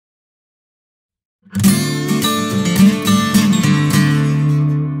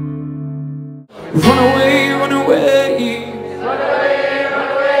Run away, run away. Run away, run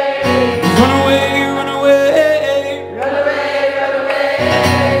away. Run away, run away. Run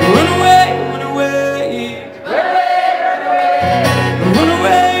away, run away. Run away, run away. Run away, run away. Run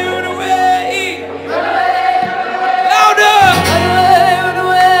away, run away. Run away, run away. Louder! Run away, run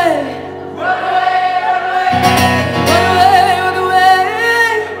away. Run away, run away.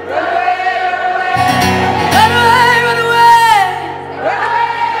 Run away, run away. Run away, run away. Run away, run away.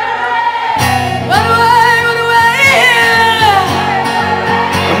 Run away, run away.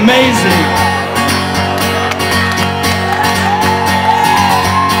 Amazing.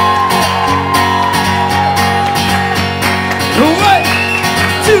 One,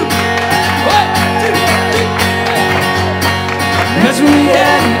 two, 1, 2, 3. That's when we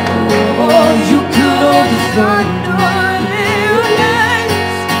had it. Oh, you could hold the thunder in your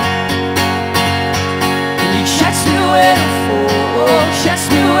hands. And you catch me when I fall, catch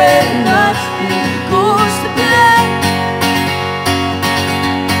me when nothing goes to plan.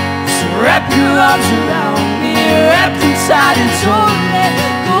 So wrap your arms around me, wrap them tight and don't let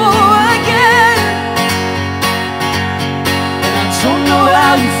go again. And I don't know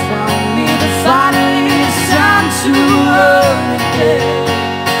how you found me, but finally it's time to run again.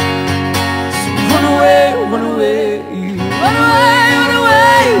 So run away, run away, run away, run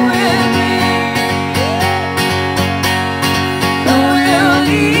away with me. And we'll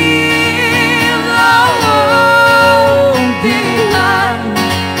leave the world behind.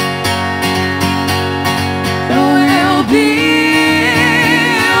 And we'll be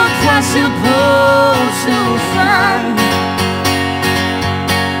impossible to find.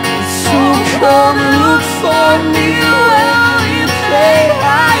 So come look for me while you play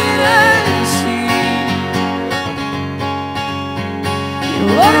hide and seek.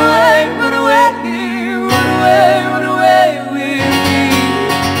 Run away, run away, run away, run away with me.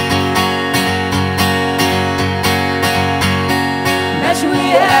 That's when we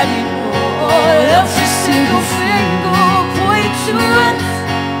had it all. Every single finger point to us.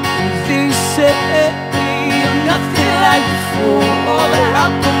 They say you're nothing like before, but how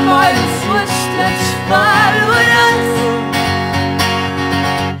come all the footsteps followed us?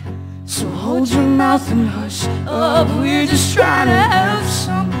 So hold your mouth and hush up, we're just trying to have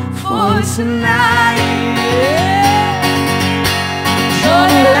some fun tonight. You're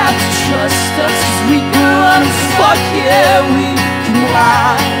gonna have to trust us, 'cause we can run and fuck, yeah, we can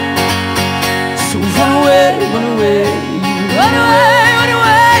hide. So run away, run away, run away, run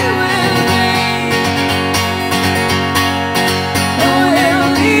away with me. And we'll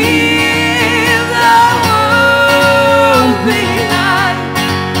leave the world behind.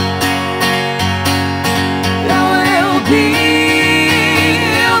 And we'll be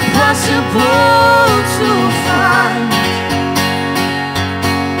impossible to find.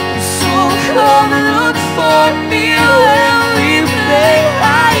 So come and look for me.